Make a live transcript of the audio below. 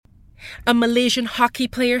A Malaysian hockey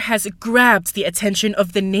player has grabbed the attention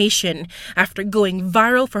of the nation after going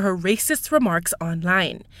viral for her racist remarks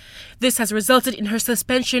online. This has resulted in her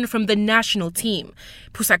suspension from the national team.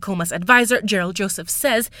 Pusat KOMAS advisor Jerald Joseph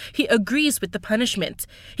says he agrees with the punishment.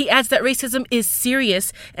 He adds that racism is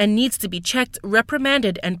serious and needs to be checked,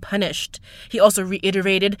 reprimanded, and punished. He also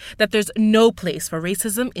reiterated that there's no place for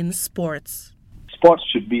racism in sports. Sports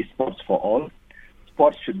should be sports for all.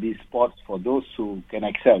 Sports should be sports for those who can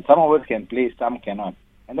excel. Some of us can play, some cannot.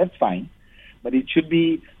 And that's fine. But it should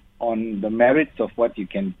be on the merits of what you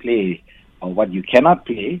can play or what you cannot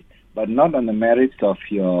play, but not on the merits of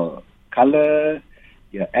your color,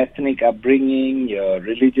 your ethnic upbringing, your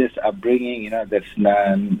religious upbringing.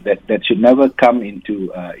 That should never come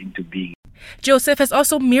into being. Joseph has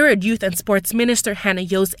also mirrored Youth and Sports Minister Hannah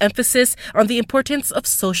Yeoh's emphasis on the importance of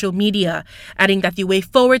social media, adding that the way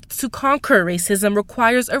forward to conquer racism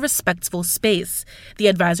requires a respectful space. The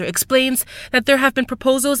advisor explains that there have been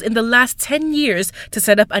proposals in the last 10 years to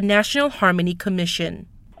set up a National Harmony Commission.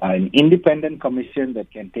 An independent commission that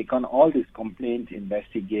can take on all these complaints,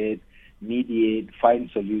 investigate, mediate, find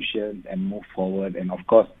solutions, and move forward. And of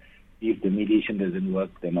course, if the mediation doesn't work,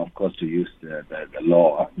 then of course to use the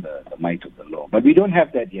law, the might of the law. But we don't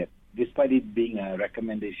have that yet, despite it being a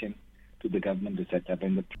recommendation to the government to set up.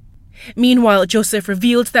 Meanwhile, Joseph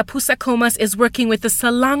revealed that Pusat KOMAS is working with the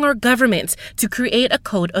Selangor government to create a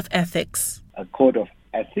code of ethics. A code of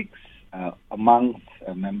ethics amongst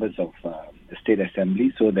members of the State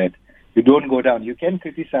Assembly, so that you don't go down. You can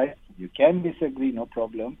criticize, you can disagree, no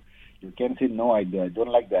problem. You can say, no, I don't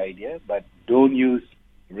like the idea, but don't use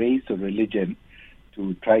race or religion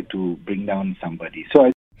to try to bring down somebody.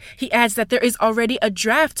 He adds that there is already a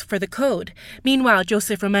draft for the code. Meanwhile,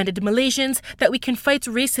 Joseph reminded Malaysians that we can fight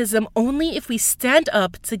racism only if we stand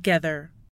up together.